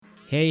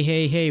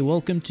Hey,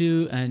 welcome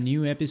to a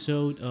new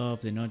episode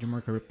of the Not Your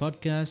Market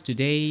podcast.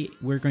 Today,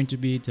 we're going to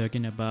be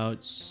talking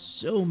about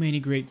so many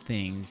great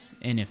things: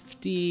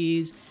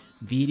 NFTs,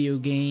 video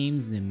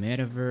games, the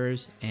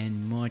metaverse,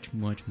 and much,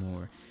 much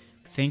more.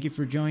 Thank you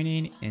for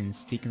joining and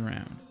stick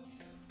around.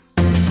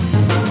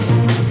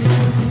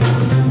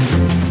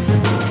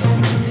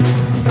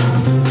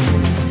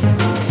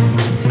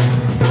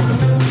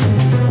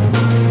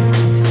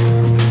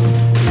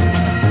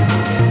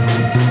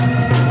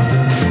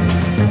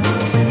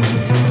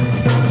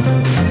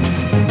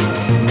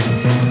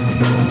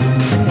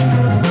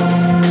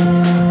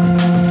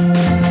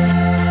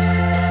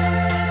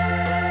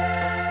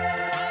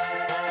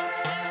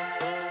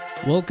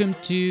 Welcome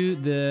to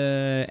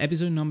the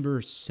episode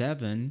number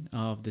 7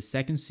 of the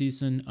second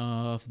season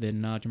of the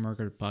Not Your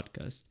Market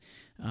podcast.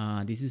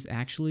 This is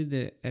actually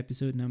the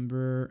episode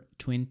number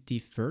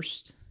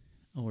 21st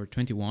or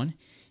 21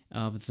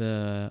 of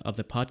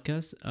the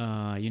podcast.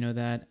 You know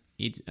that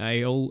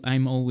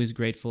I'm always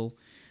grateful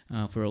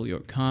for all your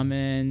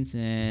comments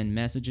and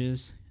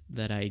messages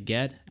that I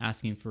get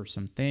asking for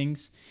some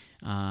things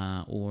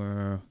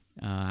or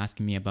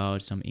asking me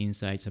about some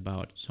insights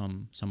about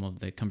some of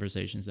the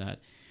conversations that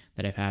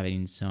I've had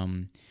in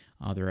some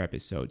other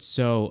episodes.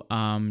 So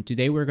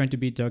today we're going to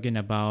be talking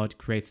about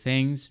great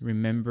things.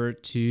 Remember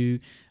to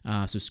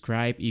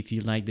subscribe if you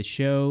like the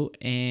show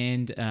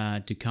and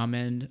to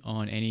comment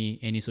on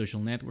any social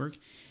network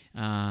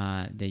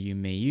that you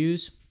may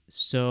use.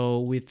 So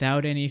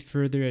without any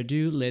further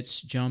ado,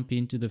 let's jump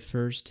into the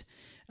first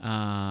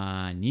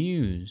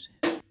news.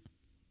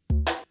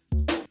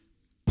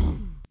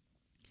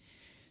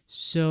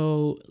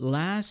 So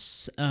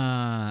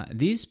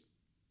these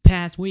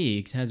past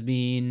weeks has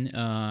been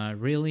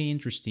really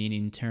interesting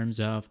in terms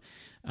of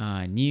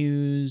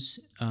news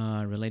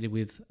related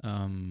with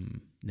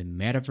the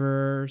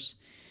metaverse,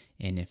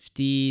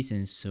 NFTs,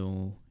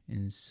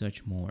 and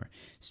such more.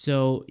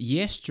 So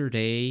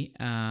yesterday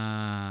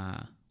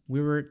we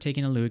were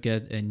taking a look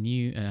at a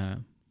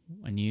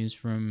news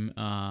from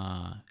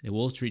the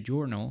Wall Street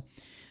Journal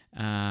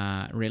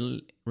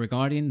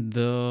regarding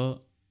the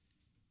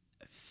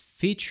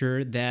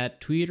feature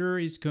that Twitter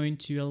is going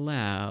to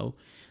allow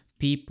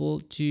people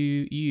to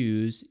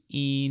use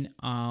in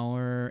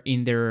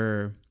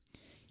their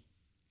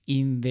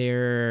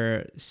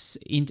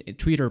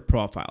Twitter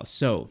profiles.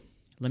 So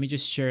let me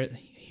just share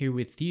here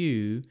with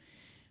you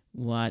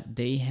what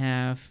they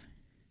have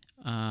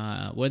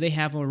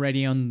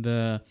already on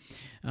the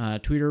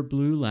Twitter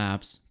Blue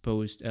Labs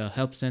Post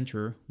Health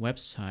Center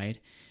website.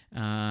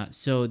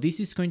 So this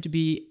is going to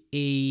be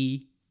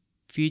a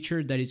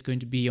feature that is going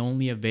to be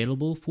only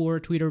available for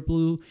Twitter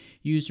Blue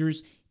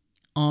users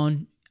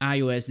on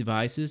iOS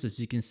devices. As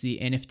you can see,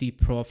 NFT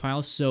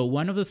profiles. So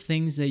one of the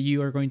things that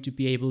you are going to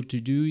be able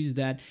to do is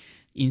that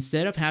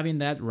instead of having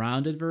that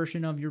rounded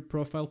version of your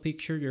profile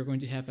picture, you're going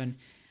to have an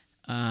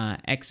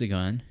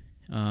hexagon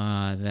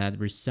that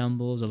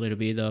resembles a little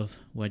bit of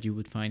what you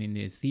would find in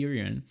the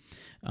Ethereum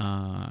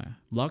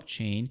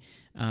blockchain.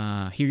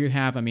 Here you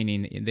have,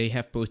 they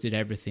have posted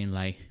everything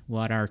like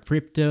what are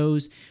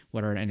cryptos,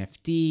 what are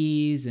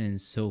NFTs,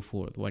 and so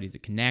forth. What is the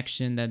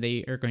connection that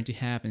they are going to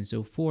have, and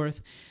so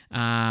forth.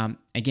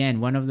 Again,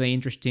 one of the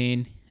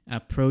interesting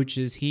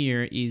approaches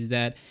here is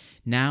that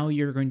now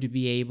you're going to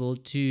be able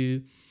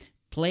to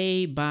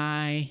play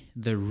by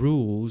the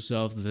rules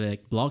of the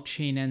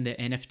blockchain and the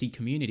NFT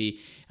community.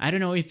 I don't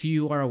know if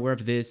you are aware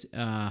of this,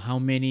 how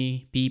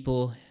many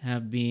people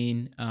have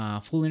been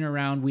fooling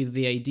around with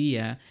the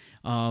idea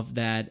of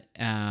that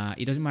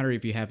it doesn't matter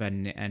if you have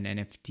an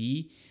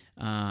NFT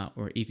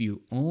or if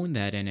you own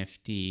that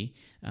NFT.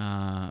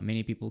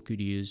 Many people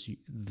could use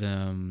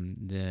the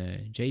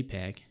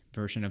JPEG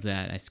version of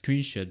that, a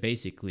screenshot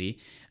basically,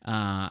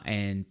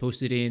 and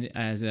post it in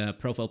as a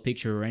profile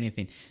picture or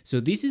anything. So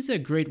this is a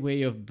great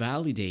way of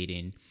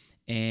validating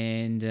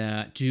and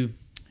to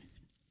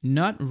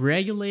not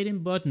regulating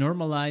but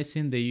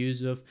normalizing the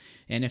use of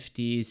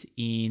NFTs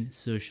in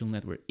social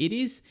network. It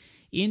is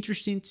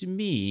interesting to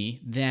me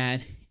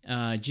that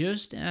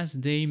just as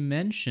they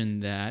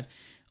mentioned that,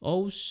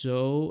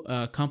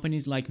 also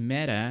companies like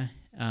Meta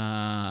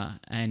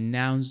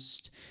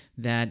announced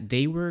that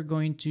they were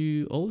going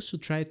to also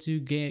try to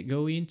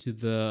go into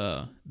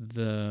the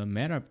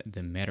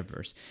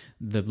metaverse,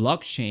 the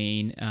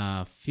blockchain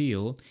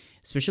field,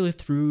 especially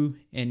through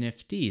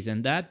NFTs.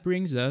 And that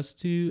brings us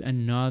to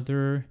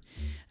another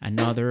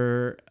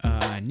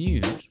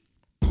news.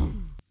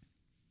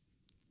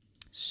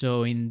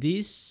 So in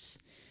this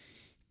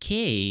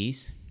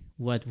case,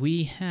 what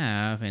we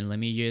have, and let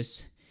me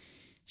just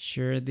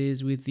share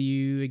this with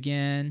you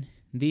again.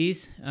 The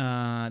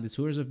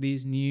source of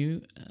this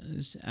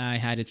news, I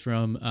had it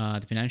from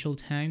the Financial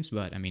Times,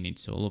 but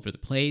it's all over the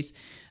place.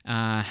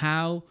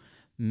 How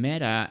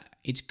Meta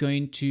it's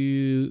going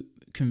to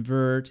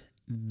convert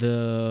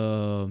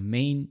the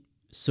main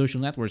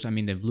social networks,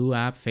 the Blue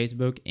app,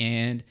 Facebook,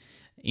 and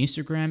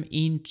Instagram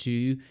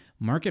into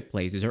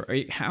marketplaces, or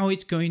how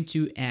it's going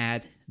to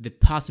add the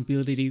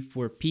possibility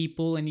for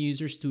people and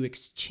users to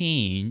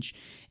exchange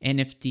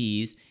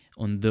NFTs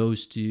on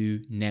those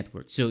two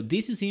networks. So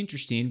this is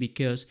interesting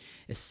because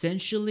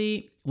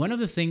essentially one of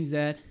the things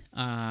that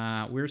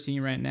we're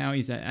seeing right now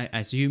is that,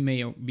 as you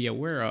may be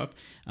aware of,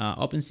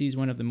 OpenSea is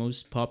one of the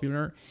most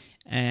popular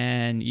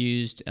and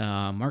used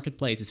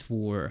marketplaces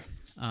for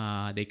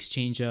the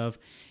exchange of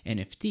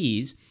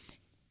NFTs.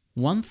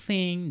 One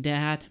thing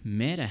that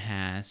Meta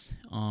has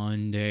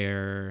on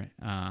their,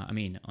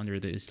 under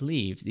the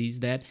sleeves is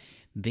that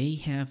they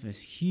have a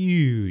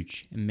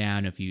huge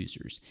amount of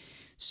users.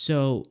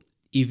 So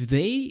if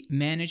they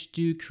manage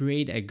to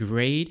create a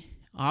great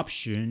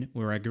option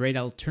or a great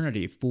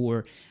alternative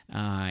for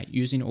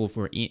using or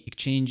for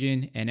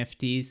exchanging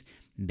NFTs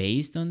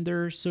based on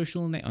their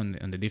social on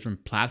the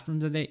different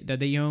platforms that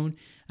they own,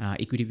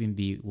 it could even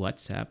be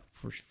WhatsApp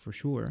for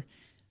sure.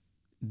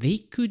 They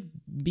could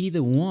be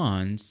the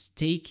ones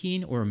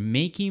taking or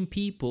making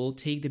people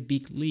take the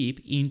big leap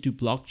into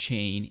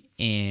blockchain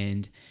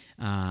and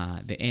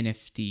the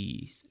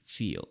NFTs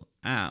field.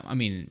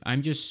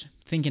 I'm just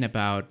thinking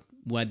about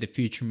what the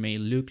future may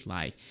look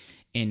like.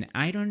 And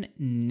I don't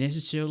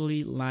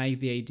necessarily like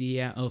the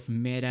idea of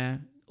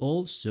Meta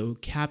also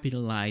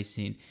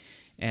capitalizing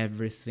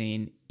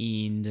everything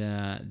in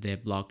the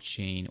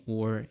blockchain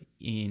or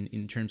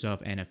in terms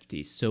of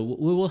NFTs. So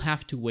we will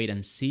have to wait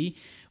and see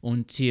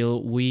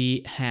until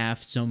we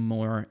have some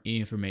more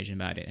information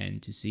about it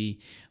and to see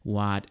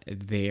what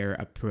their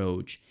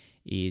approach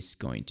is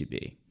going to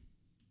be.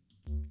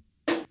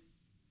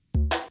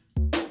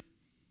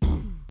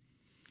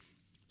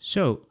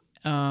 So,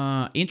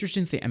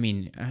 interesting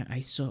thing. I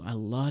saw a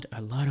lot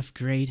of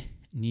great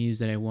news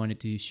that I wanted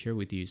to share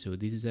with you. So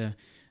this is a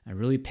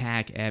really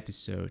packed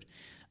episode.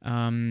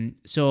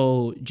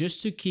 So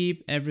just to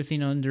keep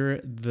everything under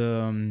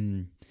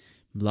the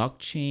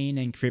blockchain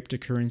and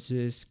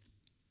cryptocurrencies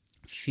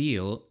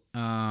field,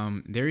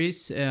 there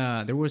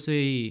was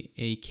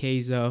a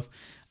case of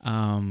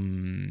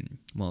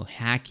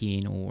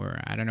hacking, or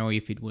I don't know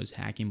if it was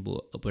hacking,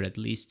 but at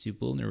least to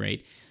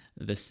vulnerate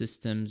the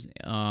systems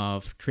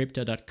of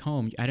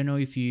Crypto.com. I don't know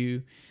if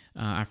you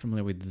are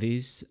familiar with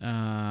this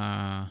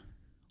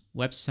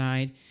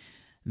website.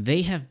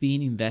 They have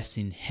been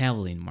investing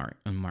heavily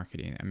in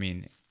marketing.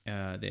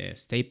 The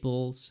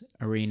Staples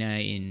Arena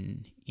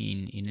in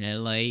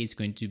LA is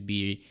going to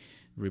be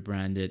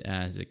rebranded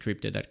as the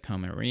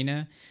Crypto.com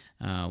Arena,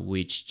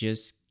 which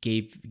just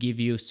give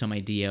you some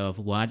idea of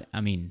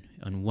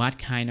on what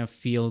kind of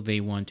field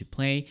they want to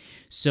play.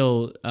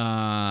 So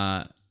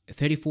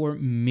 34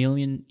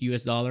 million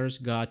US dollars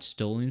got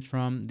stolen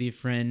from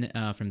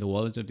from the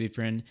wallets of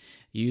different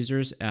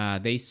users.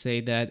 They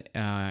say that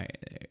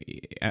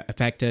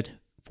affected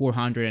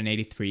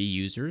 483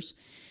 users,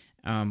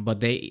 but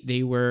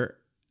they were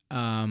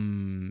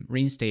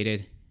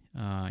reinstated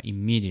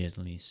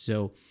immediately.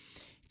 So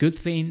good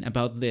thing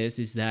about this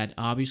is that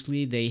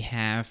obviously they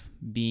have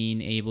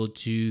been able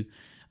to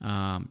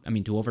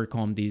to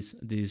overcome this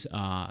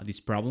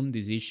problem,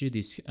 this issue,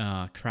 this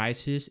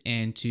crisis,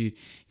 and to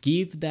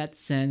give that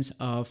sense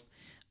of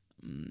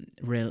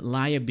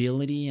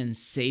reliability and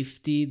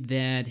safety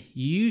that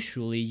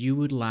usually you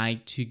would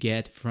like to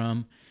get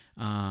from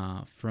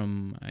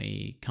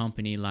a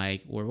company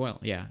like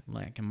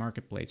a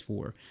marketplace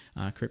for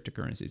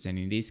cryptocurrencies. And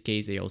in this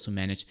case, they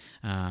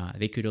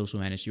could also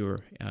manage your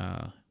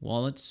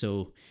wallet.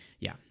 So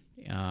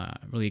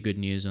really good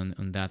news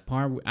on that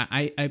part.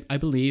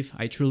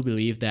 I truly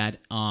believe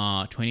that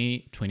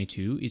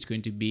 2022 is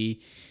going to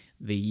be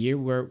the year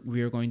where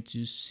we are going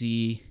to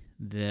see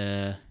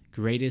the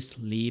greatest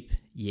leap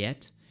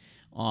yet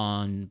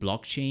on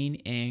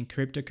blockchain and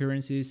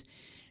cryptocurrencies.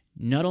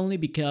 Not only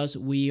because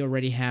we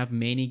already have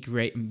many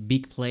great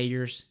big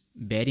players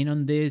betting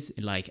on this,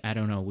 like, I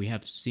don't know, we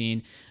have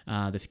seen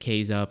the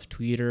case of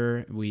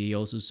Twitter. We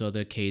also saw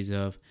the case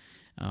of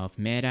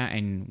Meta,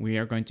 and we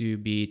are going to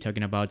be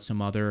talking about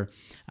some other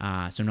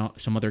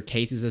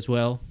cases as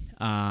well.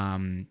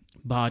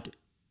 But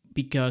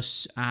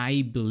because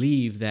I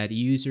believe that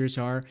users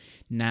are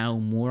now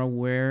more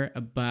aware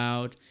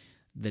about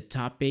the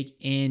topic,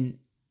 and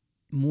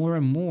more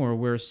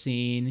we're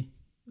seeing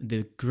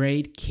the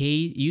great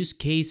use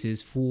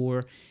cases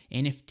for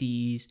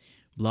NFTs,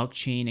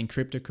 blockchain, and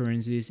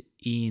cryptocurrencies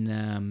in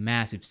a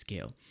massive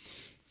scale.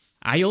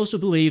 I also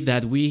believe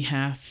that we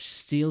have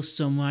still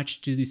so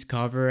much to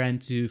discover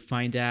and to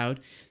find out,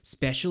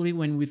 especially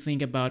when we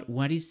think about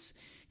what is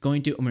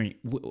going to,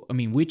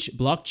 which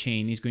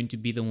blockchain is going to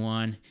be the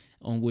one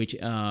on which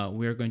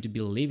we're going to be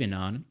living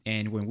on.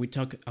 And when we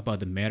talk about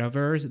the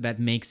metaverse, that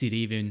makes it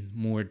even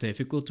more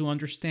difficult to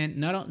understand.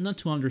 Not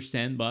to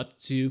understand, but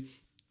to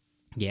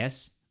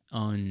guess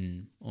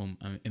on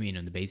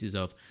the basis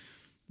of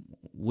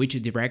which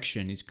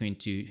direction is going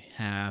to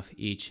have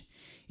each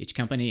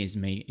company.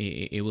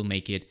 It will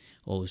make it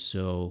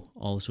also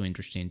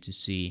interesting to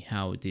see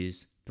how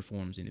this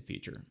performs in the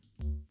future.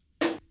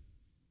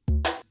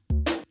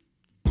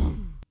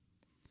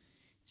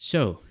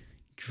 So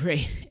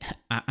great.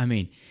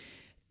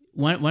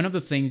 One of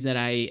the things that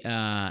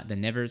that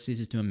never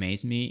ceases to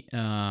amaze me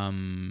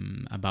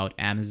about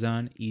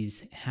Amazon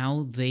is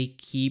how they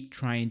keep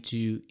trying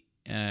to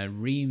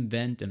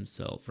reinvent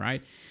themselves,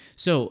 right?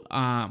 So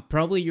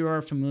probably you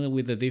are familiar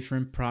with the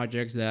different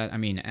projects that, I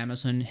mean,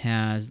 Amazon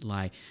has,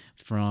 like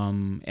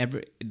from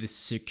every the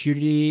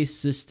security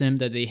system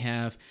that they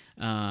have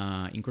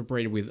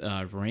incorporated with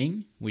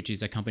Ring, which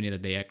is a company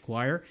that they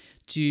acquire,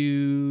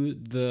 to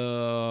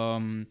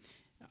the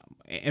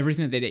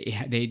everything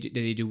that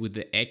they do with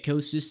the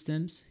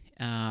ecosystems,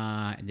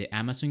 the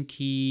Amazon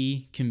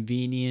Key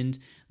convenient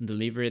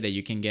delivery that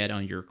you can get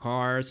on your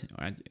cars,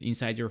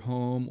 inside your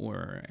home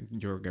or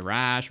your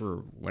garage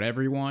or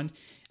whatever you want.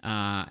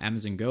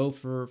 Amazon Go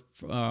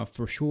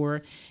for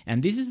sure,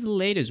 and this is the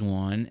latest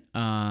one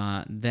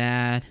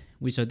that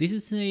we saw. This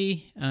is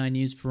a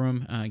news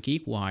from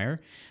GeekWire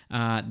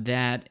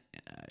that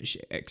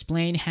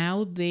explain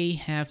how they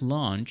have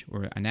launched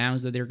or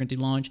announced that they're going to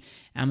launch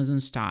Amazon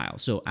Style.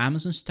 So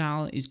Amazon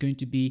Style is going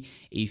to be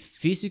a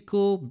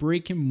physical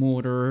brick and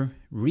mortar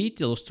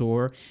retail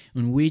store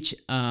in which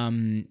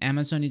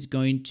Amazon is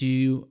going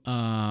to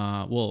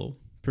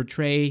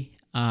portray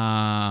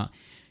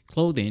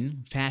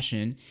clothing,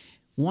 fashion.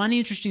 One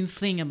interesting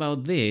thing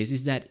about this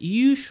is that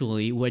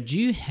usually what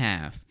you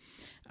have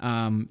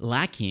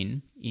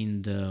lacking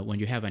in the when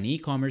you have an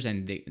e-commerce,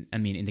 and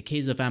in the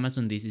case of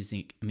Amazon, this is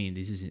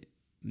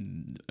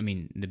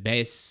the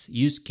best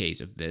use case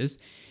of this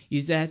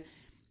is that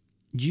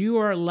you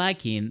are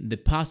lacking the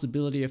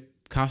possibility of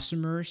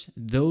customers,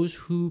 those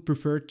who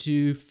prefer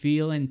to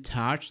feel and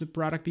touch the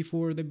product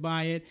before they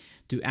buy it,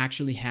 to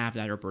actually have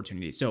that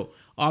opportunity. So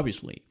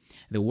obviously,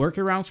 the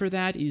workaround for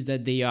that is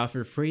that they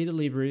offer free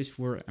deliveries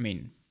for,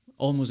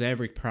 almost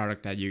every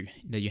product that you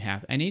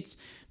have, and it's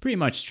pretty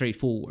much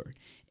straightforward.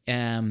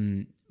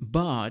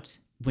 But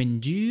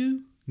when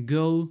you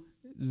go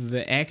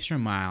the extra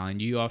mile and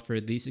you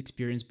offer this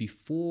experience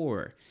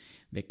before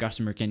the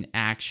customer can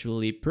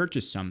actually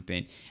purchase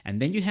something,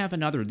 and then you have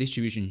another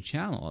distribution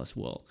channel as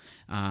well,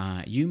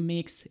 you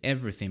mix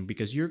everything,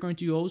 because you're going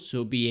to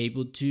also be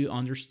able to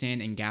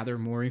understand and gather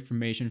more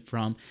information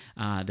from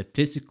the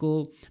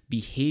physical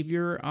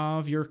behavior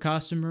of your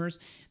customers.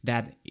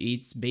 That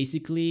it's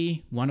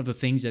basically one of the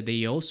things that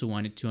they also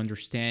wanted to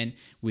understand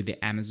with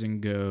the Amazon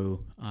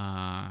Go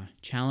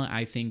channel.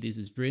 I think this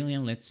is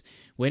brilliant. Let's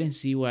wait and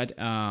see what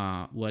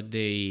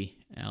they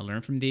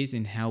learn from this,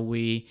 and how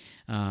we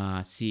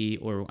see,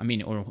 or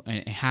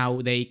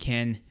how they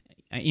can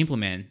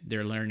implement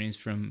their learnings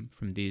from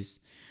this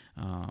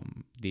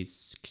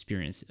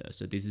experience.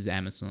 So this is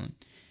Amazon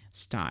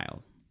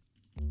Style.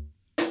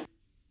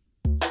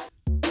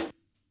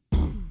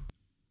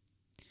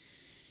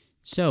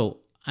 So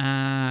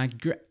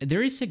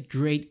there is a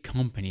great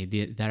company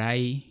that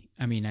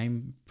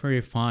I'm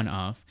pretty fond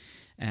of,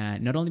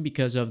 not only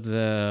because of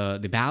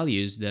the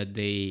values that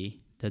they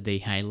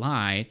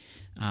highlight,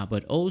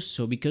 but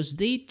also because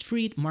they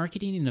treat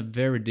marketing in a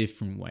very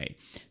different way.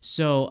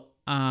 So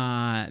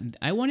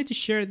I wanted to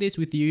share this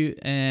with you,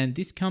 and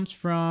this comes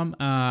from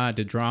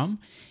The Drum,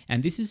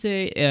 and this is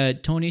a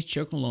Tony's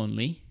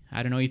Chocolonely.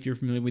 I don't know if you're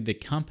familiar with the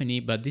company,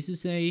 but this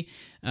is a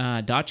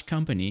Dutch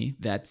company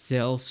that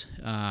sells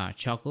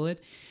chocolate.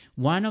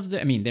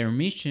 Their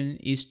mission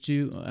is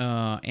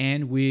to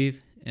end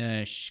with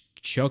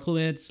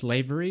chocolate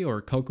slavery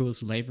or cocoa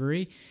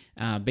slavery.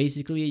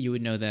 Basically, you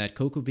would know that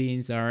cocoa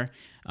beans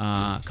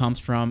comes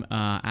from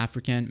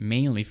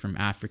mainly from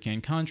African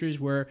countries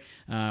where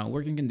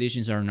working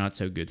conditions are not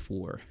so good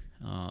for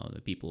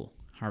the people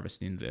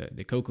harvesting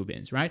the cocoa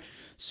beans, right?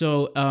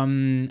 So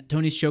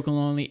Tony's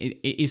Chocolonely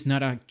is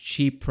not a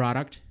cheap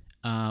product,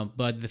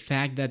 but the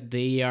fact that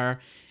they are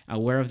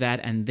aware of that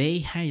and they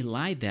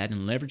highlight that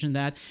and leverage on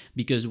that,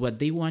 because what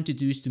they want to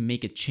do is to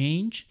make a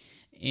change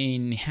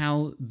in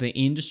how the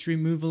industry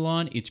move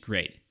along. It's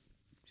great.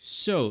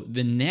 So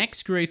the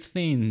next great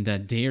thing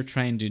that they're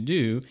trying to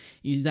do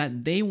is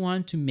that they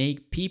want to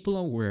make people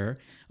aware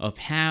of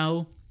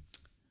how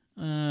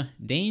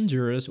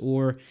dangerous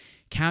or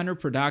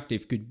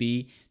counterproductive could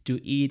be to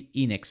eat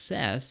in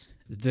excess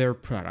their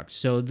products.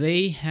 So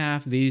they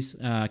have this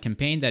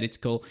campaign that it's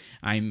called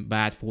 "I'm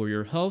Bad for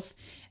Your Health."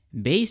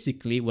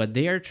 Basically, what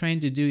they are trying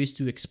to do is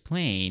to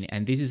explain,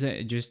 and this is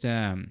just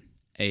a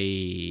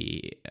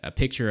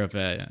picture of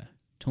a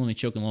Tony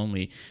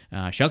Chocolonely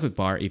chocolate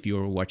bar, if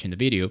you're watching the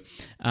video,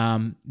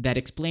 that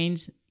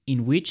explains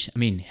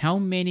how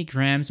many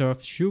grams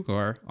of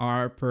sugar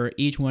are per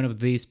each one of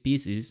these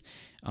pieces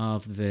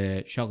of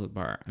the chocolate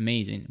bar.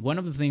 Amazing. One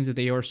of the things that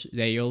they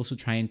also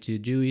trying to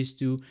do is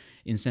to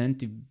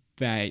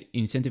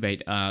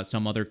incentivize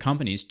some other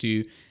companies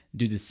to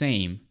do the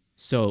same.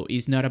 So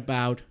it's not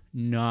about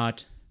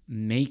not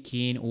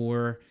making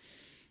or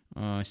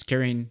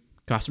scaring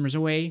customers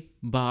away,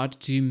 but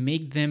to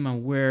make them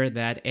aware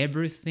that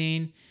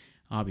everything,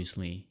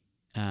 obviously,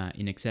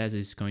 in excess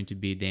is going to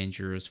be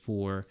dangerous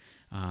for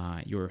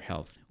your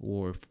health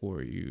or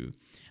for you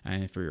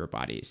and for your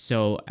body.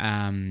 So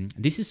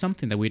this is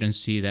something that we don't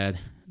see that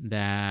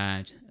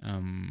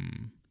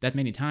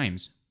many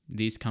times.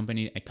 A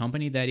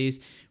company that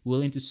is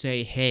willing to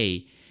say,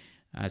 hey,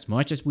 as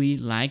much as we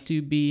like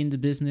to be in the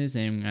business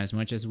and as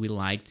much as we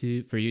like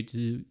to for you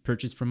to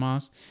purchase from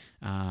us,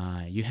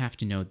 you have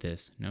to know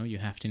this. No, you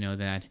have to know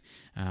that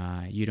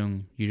you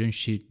don't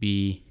should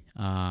be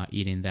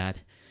eating that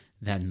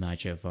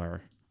much of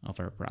our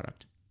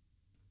product.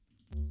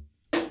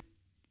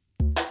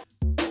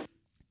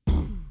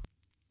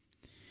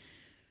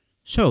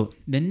 So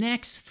the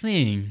next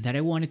thing that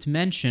I wanted to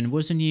mention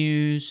was a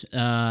news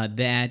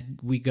that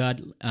we got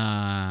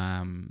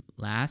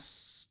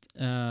last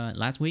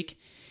week,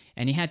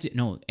 and it had to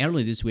no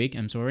early this week.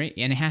 I'm sorry,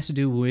 and it has to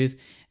do with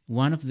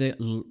one of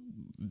the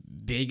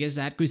biggest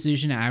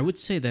acquisition. I would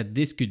say that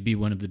this could be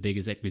one of the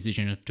biggest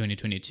acquisition of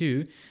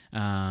 2022.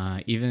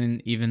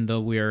 Even though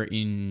we're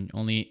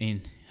only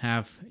in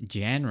half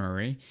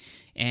January,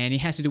 and it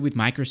has to do with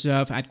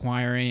Microsoft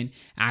acquiring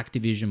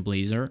Activision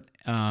Blizzard.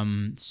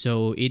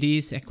 So it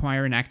is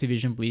acquiring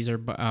Activision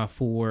Blizzard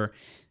for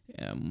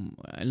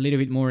a little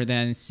bit more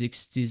than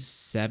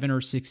 67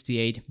 or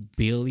 68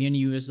 billion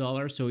US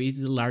dollars. So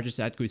it's the largest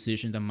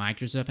acquisition that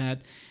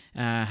Microsoft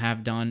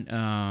have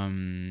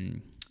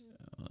done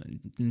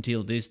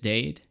until this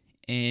date.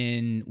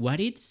 And what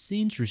it's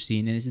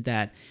interesting is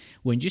that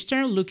when you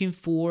start looking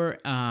for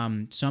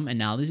some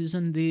analysis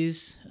on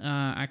this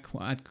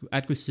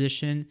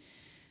acquisition,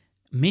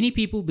 many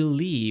people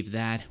believe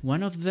that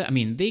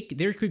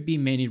there could be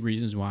many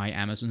reasons why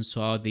Amazon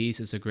saw this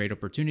as a great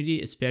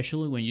opportunity,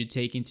 especially when you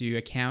take into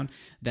account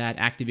that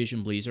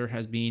Activision Blizzard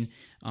has been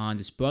on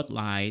the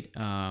spotlight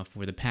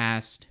for the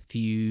past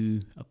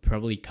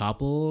probably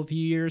couple of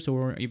years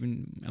or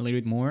even a little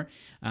bit more,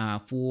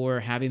 for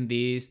having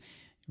this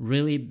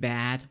really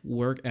bad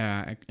work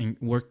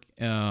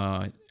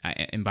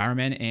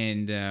environment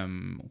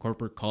and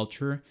corporate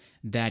culture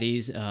that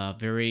is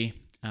very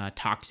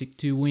toxic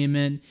to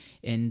women,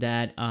 and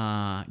that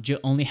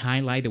only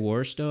highlight the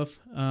worst of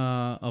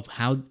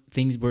how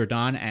things were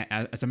done.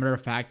 As a matter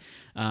of fact,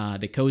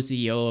 the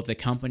co-CEO of the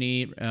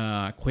company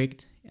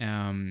quit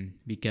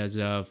because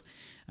of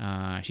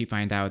she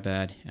found out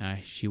that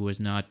she was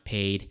not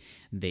paid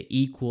the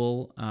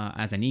equal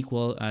as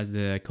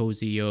the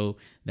co-CEO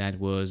that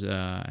was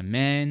a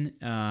man.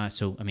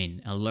 So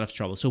a lot of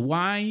trouble. So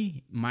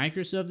why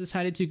Microsoft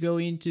decided to go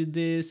into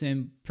this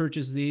and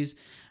purchase this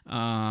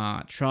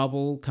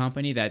trouble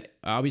company that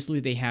obviously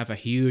they have a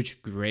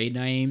huge great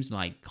names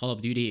like Call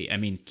of Duty.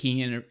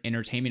 King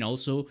Entertainment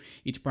also,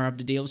 it's part of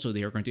the deal, so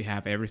they are going to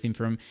have everything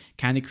from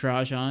Candy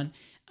Crush on.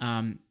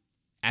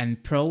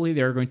 And probably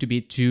there are going to be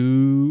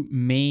two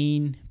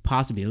main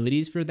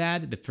possibilities for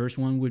that. The first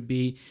one would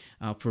be,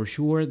 for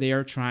sure, they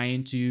are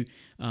trying to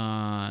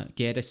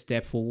get a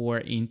step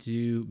forward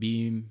into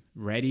being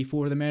ready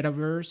for the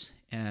metaverse,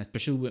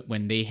 especially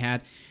when they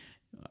had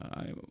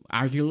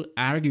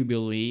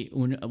arguably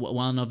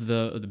one of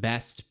the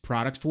best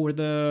products for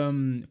the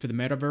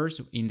metaverse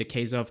in the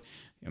case of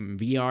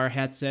VR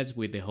headsets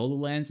with the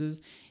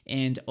HoloLenses,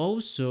 and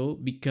also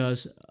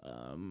because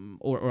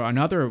or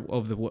another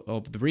of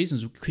the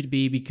reasons could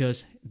be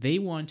because they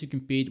want to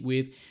compete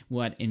with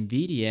what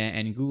Nvidia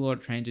and Google are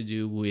trying to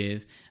do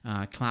with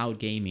cloud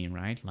gaming,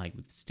 right? Like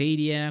with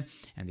Stadia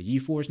and the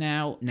GeForce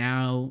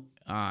now.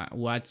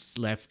 What's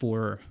left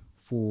for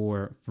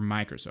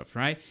Microsoft,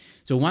 right?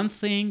 So one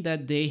thing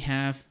that they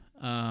have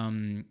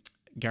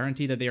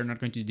guaranteed that they are not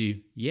going to do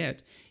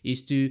yet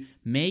is to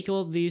make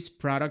all these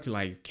products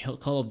like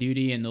Call of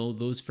Duty and all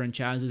those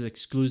franchises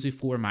exclusive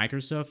for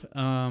Microsoft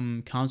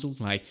consoles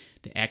like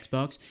the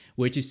Xbox,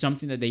 which is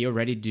something that they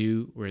already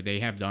do, or they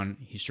have done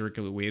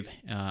historically with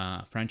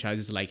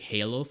franchises like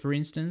Halo, for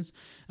instance.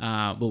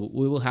 But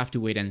we will have to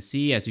wait and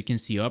see. As you can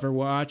see,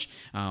 Overwatch,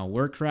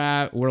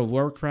 World of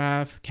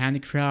Warcraft, Candy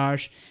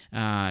Crush,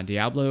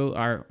 Diablo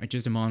are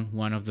just among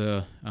one of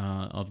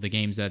the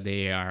games that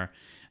they are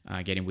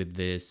getting with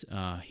this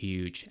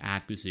huge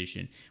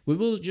acquisition. We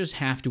will just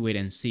have to wait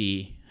and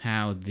see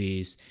how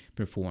these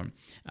perform.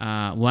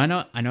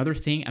 Another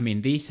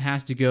thing, this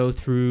has to go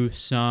through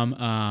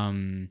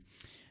some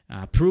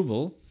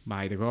approval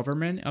by the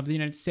government of the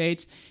United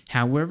States.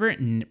 However,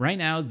 right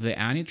now the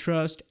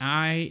antitrust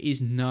eye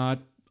is not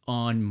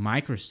on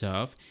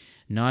Microsoft,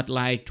 not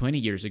like 20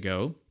 years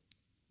ago.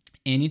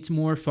 And it's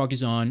more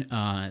focused on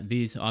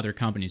these other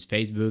companies,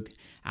 Facebook,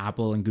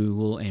 Apple, and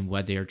Google, and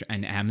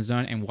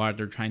Amazon, and what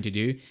they're trying to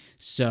do.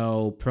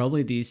 So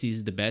probably this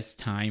is the best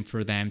time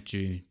for them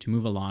to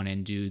move along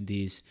and do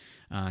these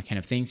kind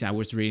of things. I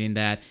was reading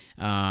that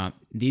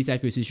this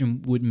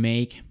acquisition would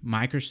make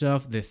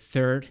Microsoft the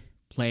third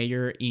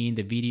player in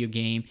the video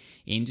game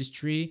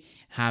industry,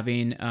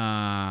 having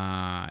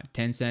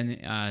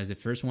Tencent as the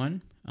first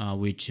one.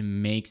 Which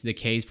makes the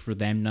case for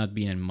them not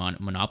being a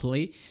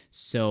monopoly.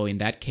 So in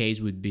that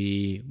case, would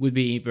be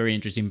very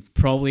interesting.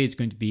 Probably it's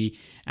going to be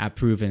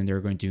approved and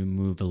they're going to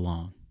move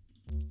along.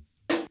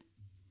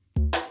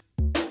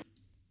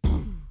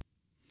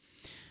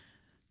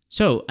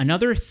 So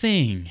another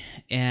thing,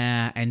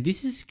 and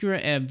this is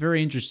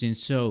very interesting.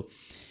 So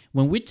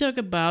when we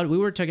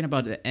were talking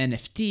about the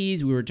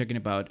NFTs, we were talking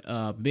about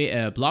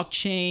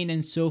blockchain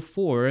and so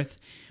forth.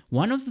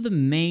 One of the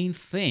main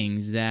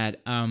things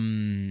that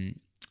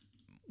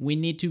we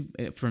need to,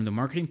 from the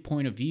marketing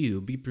point of view,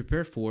 be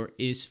prepared for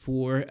is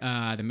for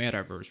the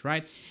metaverse,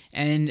 right?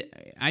 And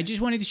I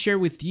just wanted to share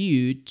with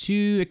you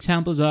two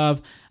examples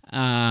of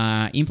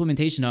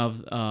implementation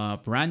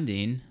of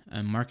branding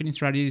and marketing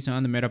strategies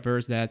on the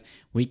metaverse that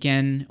we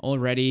can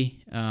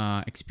already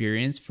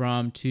experience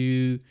from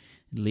two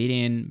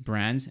leading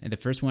brands. And the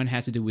first one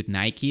has to do with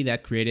Nike,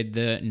 that created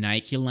the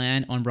Nike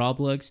Land on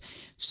Roblox.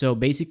 So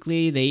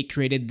basically, they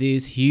created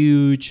this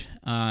huge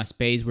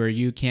space where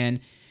you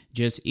can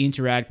just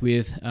interact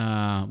with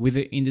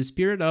in the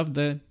spirit of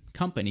the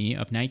company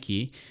of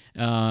Nike.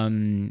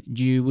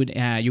 You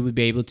would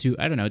be able to,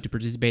 I don't know, to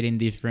participate in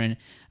different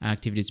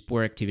activities,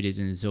 sport activities,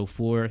 and so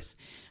forth.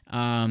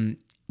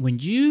 When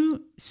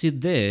you see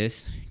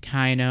this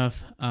kind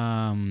of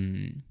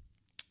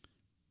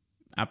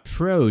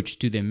approach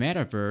to the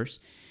metaverse,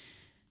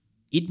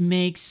 it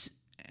makes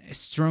a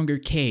stronger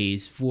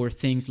case for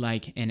things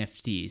like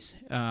NFTs.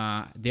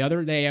 The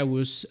other day, I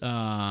was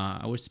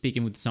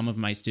speaking with some of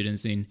my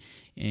students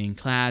in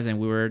class, and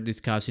we were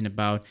discussing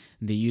about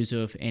the use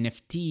of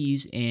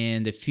NFTs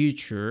in the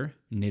future,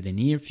 in the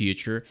near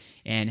future,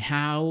 and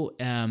how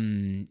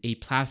a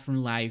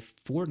platform like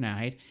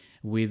Fortnite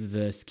with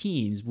the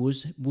skins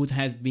would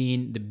have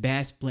been the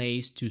best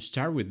place to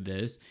start with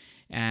this,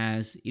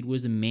 as it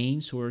was the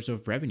main source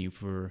of revenue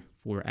for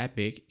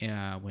Epic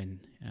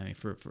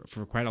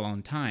for quite a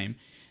long time.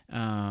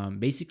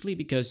 Basically,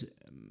 because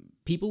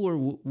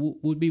people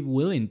would be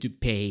willing to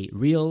pay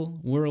real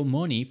world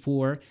money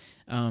for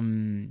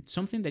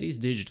something that is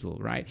digital,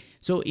 right?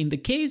 So in the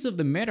case of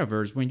the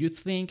metaverse, when you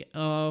think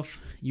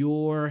of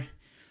your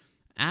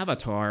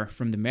avatar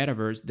from the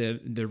metaverse,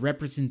 the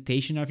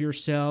representation of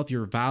yourself,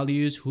 your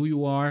values, who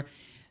you are,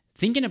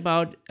 thinking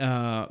about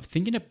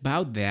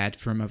that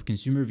from a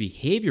consumer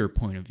behavior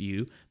point of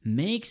view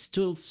makes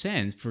total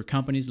sense for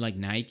companies like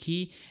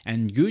Nike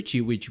and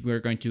Gucci, which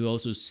we're going to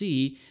also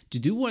see, to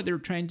do what they're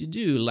trying to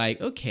do. Like,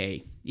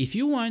 okay, if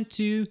you want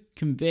to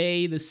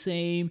convey the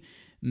same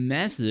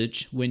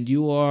message when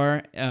you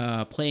are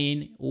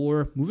playing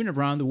or moving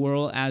around the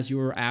world as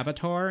your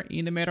avatar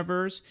in the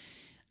metaverse,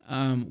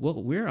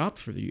 well, we're up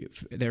for you.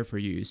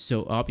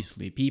 So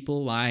obviously,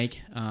 people like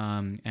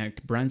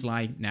brands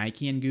like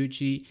Nike and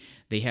Gucci,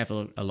 they have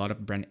a lot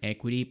of brand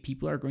equity.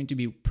 People are going to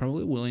be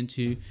probably willing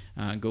to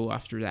go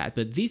after that.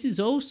 But this is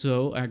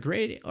also a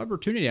great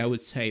opportunity, I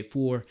would say,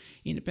 for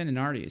independent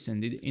artists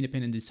and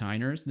independent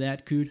designers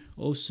that could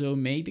also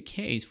make the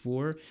case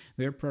for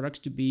their products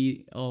to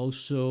be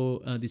also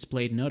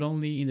displayed not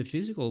only in the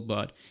physical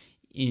but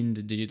in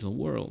the digital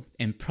world.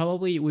 And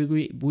probably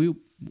we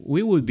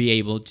would be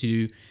able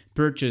to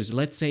purchase,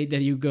 let's say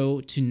that you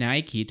go to a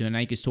Nike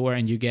store,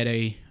 and you get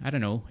a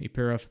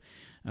pair of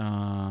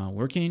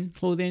working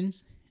clothing.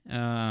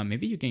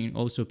 Maybe you can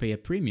also pay a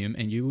premium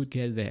and you would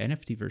get the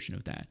NFT version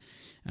of that.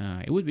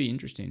 It would be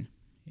interesting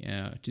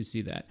to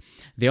see that.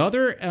 The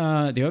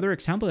other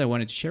example I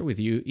wanted to share with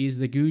you is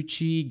the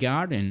Gucci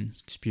Garden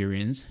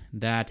experience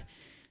that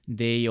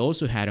they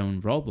also had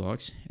on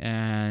Roblox,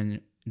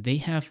 and they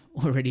have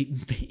already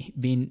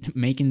been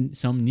making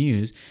some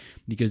news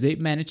because they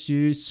managed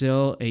to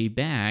sell a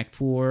bag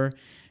for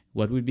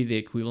what would be the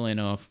equivalent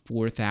of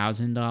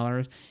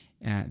 $4,000.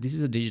 This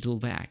is a digital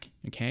bag,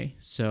 okay?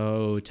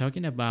 So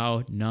talking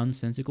about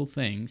nonsensical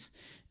things,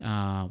 we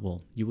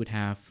will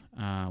have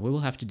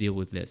to deal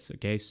with this,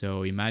 okay?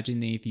 So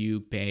imagine if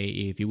you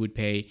would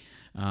pay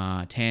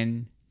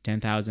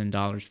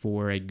 $10,000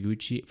 for a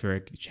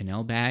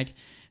Chanel bag,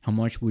 how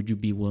much would you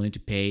be willing to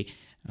pay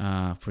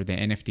for the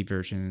NFT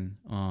version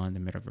on the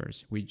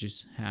metaverse? We will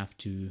just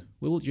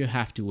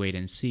have to wait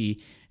and see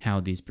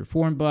how these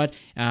perform. But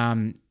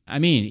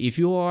if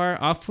you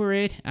are up for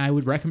it, I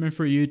would recommend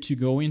for you to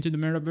go into the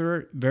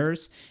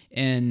metaverse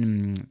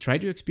and try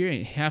to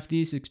have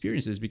these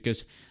experiences,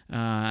 because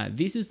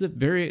this is the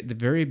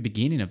very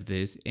beginning of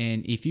this.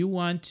 And if you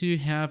want to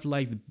have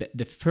like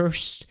the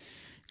first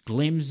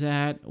glimpse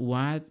at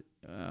what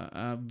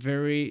a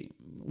very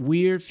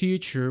weird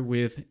future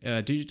with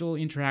digital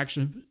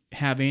interaction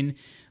having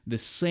the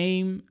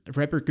same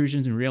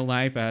repercussions in real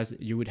life as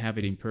you would have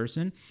it in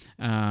person,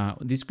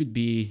 this could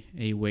be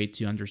a way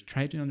to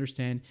try to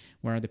understand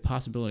what are the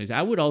possibilities.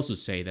 I would also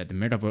say that the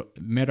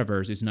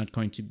metaverse is not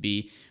going to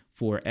be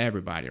for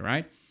everybody,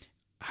 right?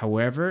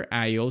 However,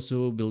 I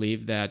also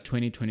believe that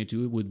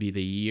 2022 would be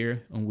the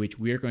year on which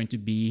we are going to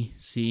be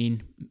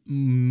seeing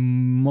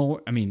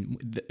more.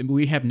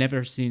 We have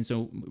never seen,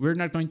 so we're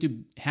not going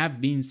to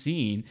have been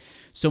seeing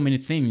so many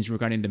things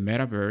regarding the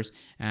metaverse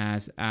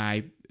as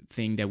I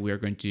think that we are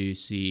going to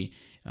see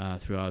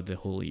throughout the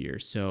whole year.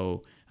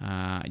 So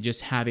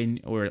just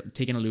having or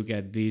taking a look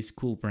at these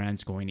cool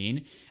brands going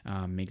in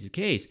makes the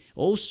case.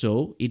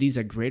 Also, it is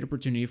a great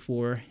opportunity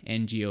for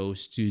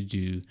NGOs to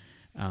do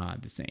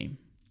the same.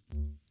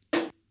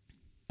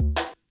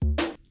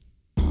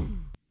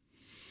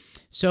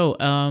 So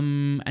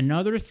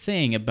another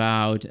thing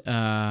about the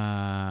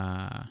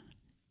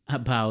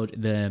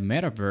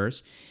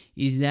metaverse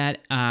is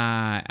that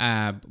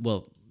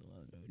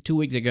 2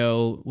 weeks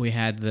ago we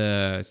had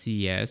the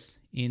CES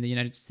in the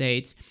United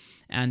States,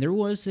 and there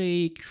was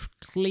a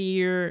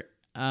clear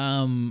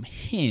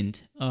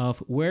hint of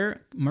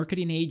where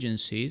marketing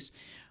agencies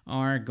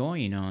are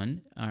going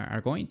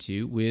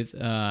to with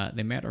the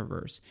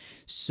metaverse.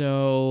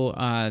 So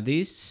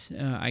this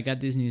I got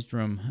this news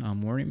from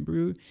Morning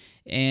Brew,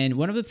 and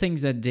one of the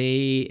things that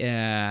they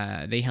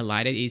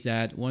highlighted is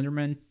that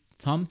Wonderman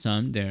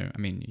TomTom, there, I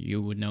mean,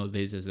 you would know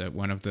this as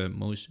one of the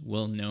most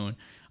well-known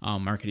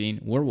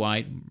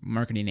worldwide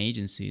marketing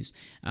agencies.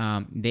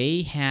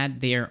 They had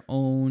their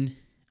own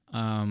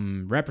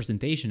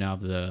representation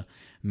of the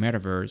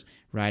metaverse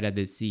right at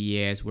the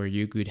CES, where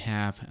you could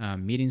have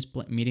meeting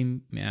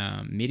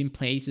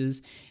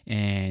places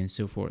and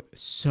so forth.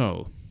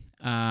 So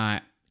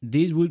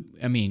this would,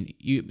 I mean,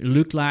 you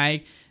look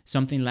like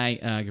something like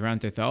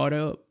Grand Theft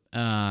Auto,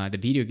 the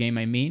video game,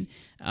 I mean.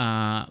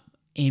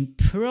 And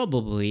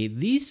probably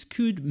this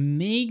could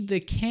make the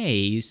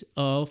case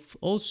of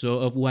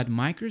what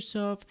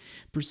Microsoft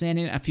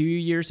presented a few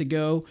years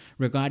ago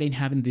regarding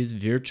having this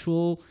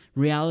virtual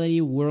reality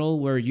world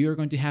where you're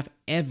going to have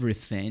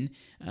everything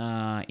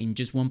in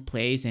just one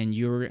place, and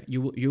you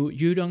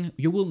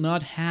will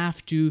not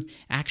have to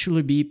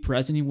actually be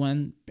present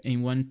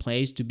in one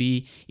place to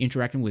be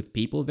interacting with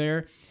people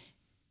there.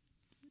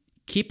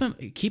 Keep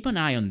an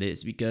eye on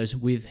this, because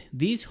with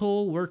this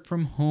whole work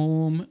from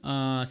home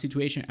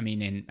situation, I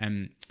mean,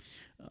 and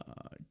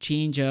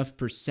change of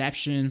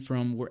perception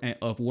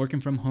of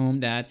working from home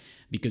that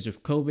because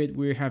of COVID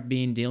we have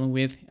been dealing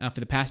with for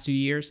the past 2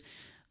 years,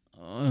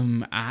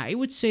 I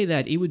would say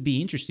that it would be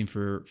interesting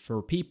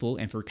for people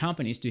and for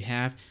companies to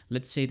have,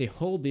 let's say, the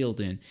whole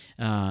building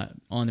on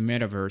the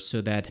metaverse, so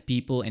that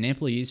people and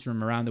employees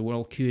from around the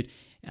world could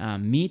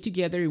meet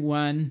together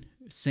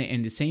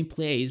in the same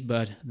place,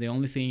 but the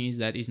only thing is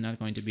that it's not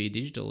going to be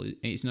digital.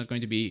 It's not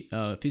going to be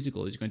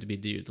physical. It's going to be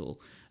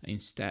digital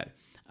instead.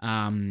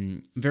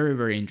 Very,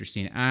 very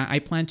interesting. I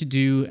plan to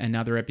do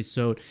another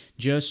episode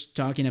just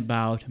talking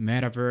about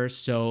metaverse.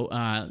 So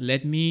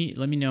let me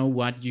know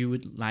what you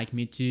would like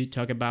me to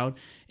talk about.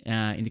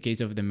 In the case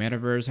of the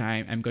metaverse,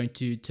 I'm going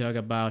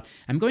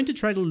to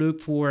try to look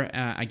for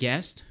a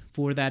guest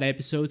for that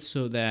episode,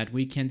 so that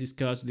we can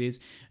discuss this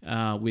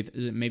with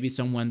maybe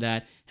someone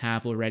that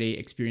have already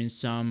experienced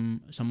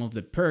some of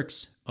the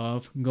perks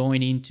of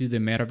going into the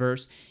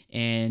metaverse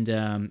and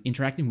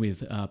interacting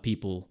with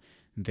people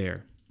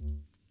there.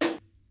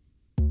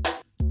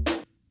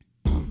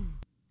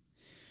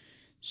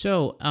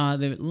 So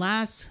the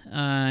last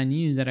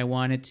news that I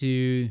wanted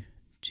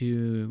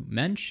to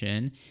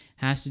mention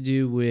has to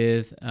do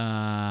with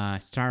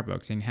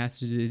Starbucks, and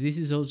this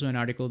is also an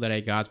article that I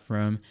got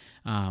from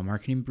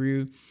Marketing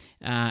Brew,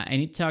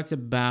 and it talks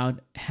about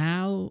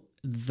how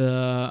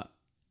the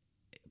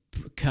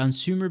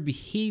consumer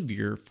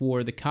behavior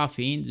for the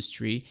coffee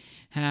industry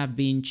have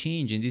been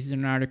changing. This is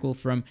an article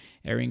from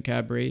Erin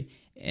Cabre,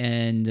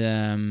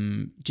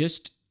 and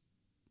just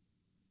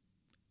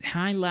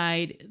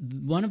highlight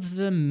one of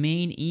the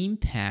main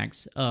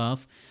impacts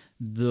of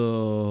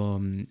the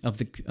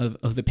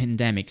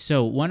pandemic.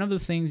 So one of the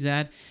things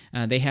that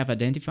they have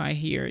identified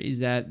here is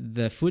that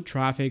the foot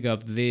traffic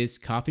of these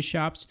coffee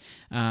shops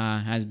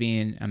has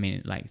been, I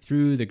mean, like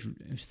through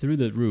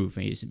the roof.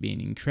 It's been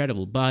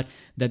incredible, but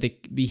that the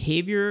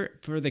behavior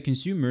for the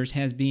consumers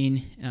has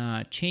been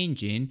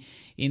changing,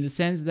 in the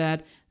sense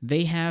that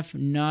they have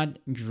not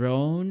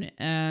grown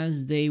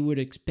as they would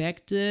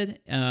expected.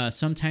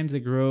 Sometimes the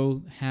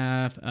growth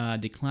have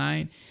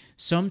declined.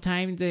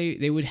 Sometimes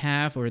they would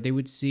have, or they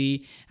would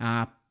see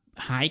a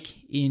hike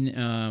in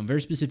very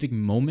specific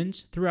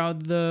moments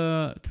throughout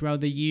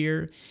the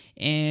year,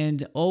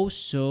 and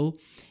also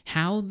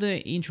how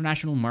the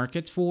international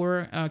markets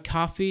for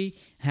coffee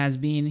has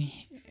been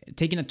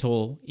taking a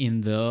toll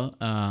in the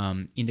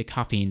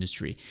coffee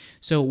industry.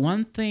 So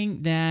one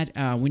thing that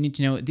we need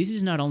to know: this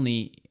is not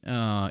only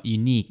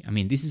unique. I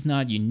mean, this is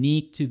not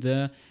unique to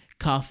the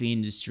coffee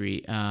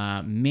industry.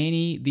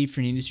 Many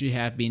different industries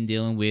have been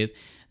dealing with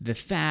the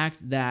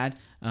fact that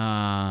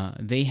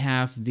they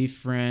have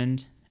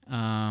different,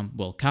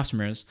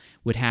 customers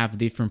would have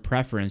different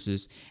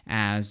preferences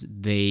as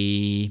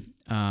they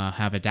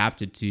have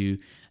adapted to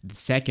the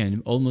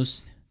second,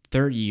 almost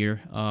third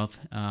year of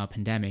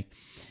pandemic.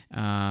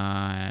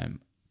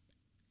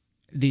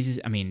 This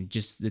is, I mean,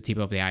 just the tip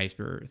of the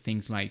iceberg.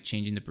 Things like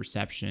changing the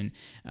perception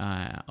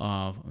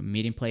of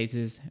meeting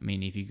places. I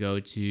mean, if you go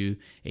to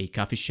a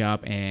coffee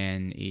shop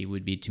and it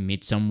would be to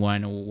meet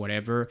someone or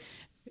whatever,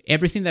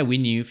 everything that we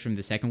knew from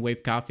the second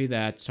wave coffee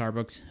that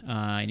Starbucks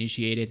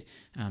initiated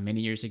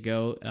many years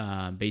ago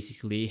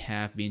basically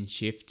have been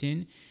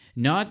shifting.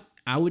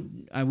 I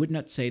would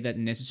not say that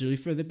necessarily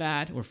for the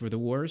bad or for the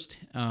worst,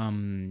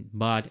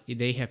 but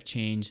they have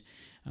changed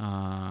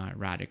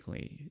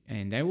radically,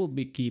 and they will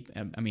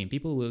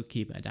people will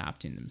keep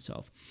adapting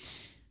themselves.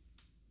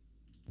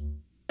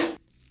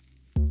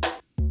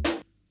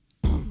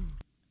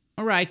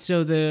 All right,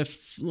 so the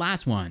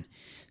last one.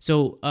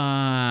 So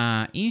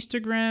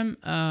Instagram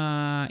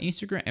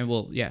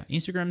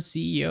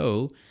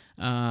CEO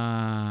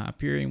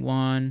appeared in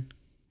one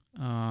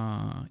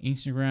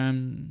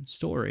Instagram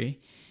story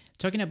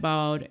talking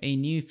about a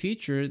new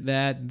feature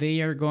that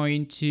they are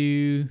going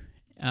to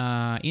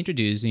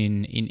introduce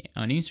in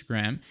on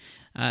Instagram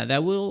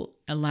that will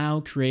allow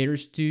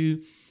creators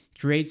to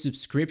create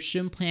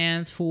subscription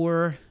plans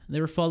for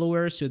their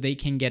followers so they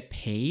can get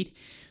paid.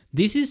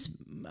 This is,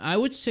 I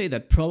would say,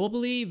 that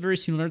probably very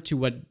similar to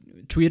what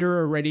Twitter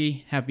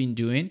already have been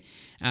doing.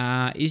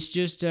 It's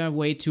just a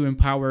way to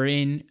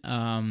empowering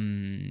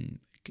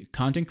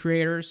content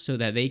creators so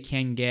that they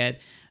can get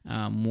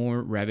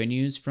more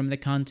revenues from the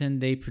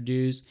content they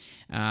produce.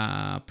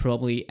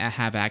 Probably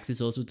have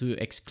access also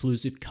to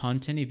exclusive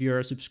content if you're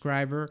a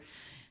subscriber.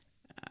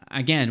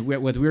 Again,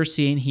 what we're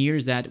seeing here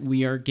is that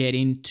we are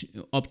getting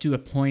up to a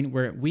point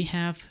where we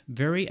have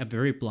a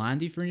very blind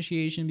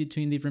differentiation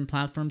between different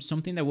platforms.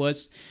 Something that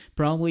was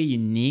probably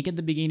unique at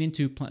the beginning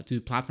to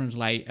platforms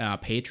like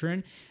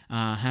Patreon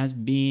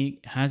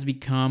has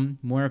become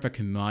more of a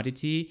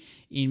commodity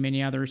in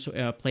many other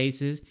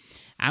places.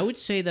 I would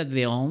say that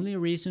the only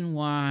reason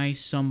why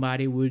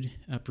somebody would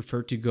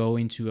prefer to go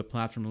into a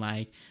platform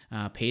like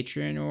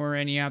Patreon or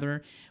any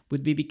other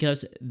would be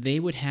because they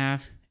would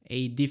have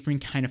a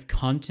different kind of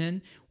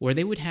content, or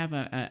they would have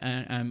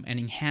an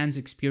enhanced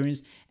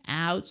experience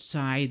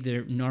outside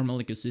their normal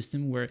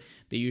ecosystem where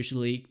they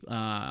usually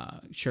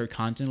share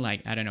content.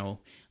 Like, I don't know,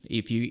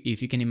 if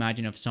you can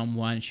imagine of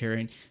someone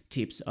sharing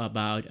tips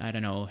about, I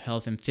don't know,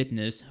 health and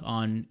fitness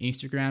on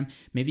Instagram,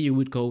 maybe you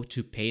would go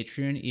to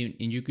Patreon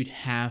and you could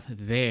have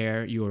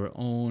there your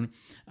own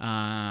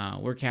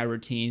workout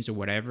routines or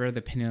whatever,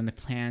 depending on the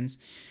plans.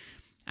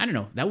 I don't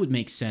know, that would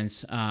make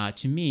sense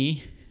to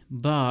me.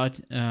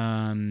 But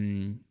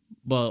yeah,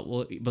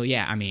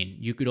 I mean,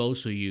 you could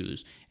also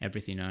use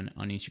everything on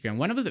Instagram.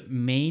 One of the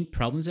main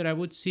problems that I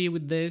would see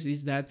with this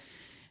is that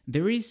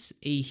there is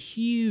a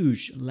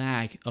huge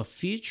lack of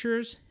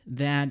features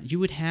that you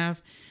would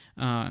have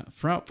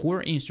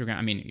for Instagram.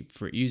 I mean,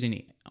 for using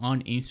it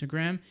on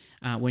Instagram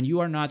when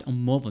you are not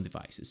on mobile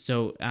devices.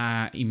 So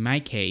in my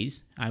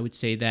case, I would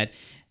say that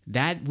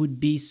would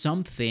be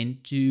something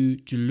to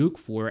look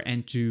for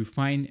and to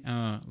find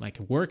like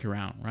a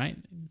workaround, right?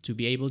 To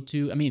be able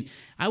to, I mean,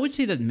 I would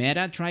say that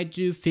Meta tried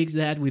to fix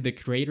that with the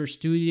Creator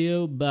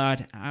Studio,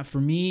 but for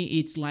me,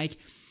 it's like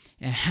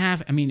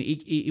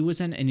it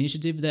was an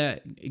initiative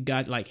that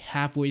got like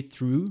halfway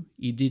through.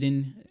 It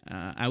didn't,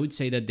 I would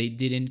say that they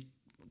didn't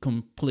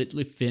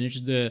completely finish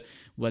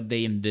what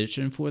they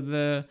envisioned for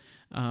the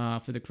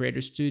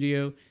Creator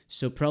Studio.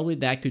 So probably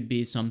that could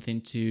be something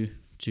to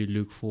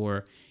look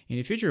for in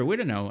the future. We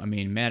don't know. I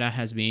mean, Meta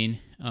has been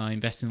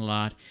investing a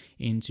lot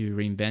into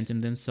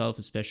reinventing themselves,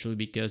 especially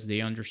because they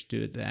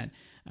understood that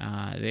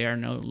they are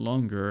no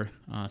longer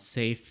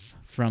safe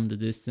from the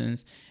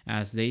distance,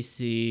 as they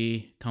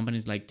see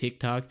companies like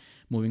TikTok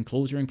moving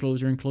closer and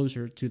closer and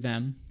closer to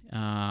them,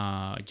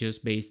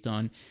 just based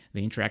on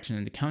the interaction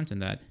and the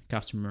content that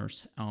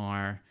customers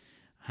are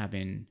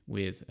having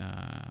with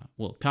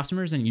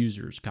customers and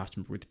users,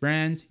 customers with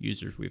brands,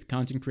 users with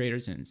content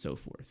creators, and so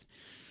forth.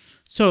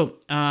 So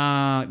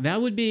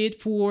that would be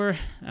it for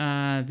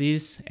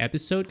this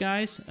episode,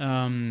 guys.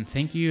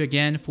 Thank you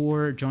again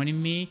for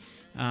joining me.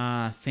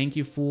 Thank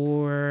you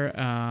for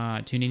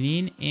tuning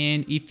in.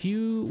 And if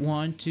you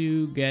want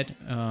to get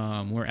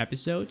more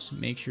episodes,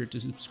 make sure to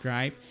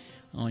subscribe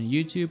on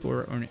YouTube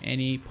or on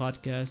any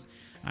podcast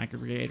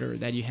aggregator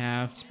that you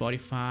have,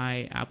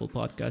 Spotify, Apple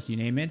Podcasts, you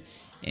name it.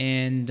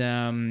 And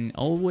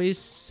always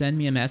send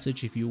me a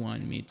message if you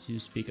want me to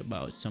speak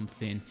about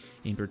something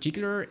in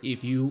particular.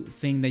 If you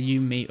think that you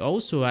may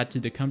also add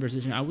to the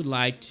conversation, I would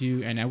like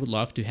to, and I would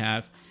love to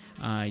have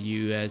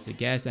you as a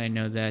guest. I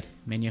know that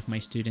many of my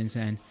students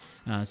and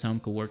some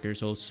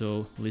coworkers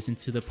also listen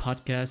to the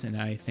podcast, and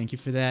I thank you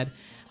for that.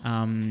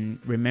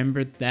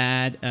 Remember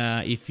that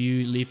if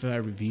you leave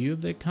a review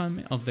of the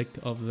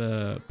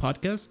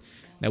podcast,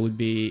 that would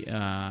be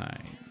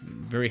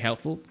very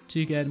helpful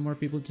to get more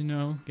people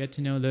to get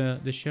to know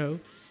the show.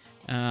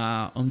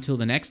 Until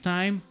the next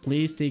time,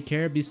 please take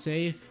care, be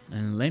safe,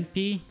 and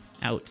Lempi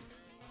out.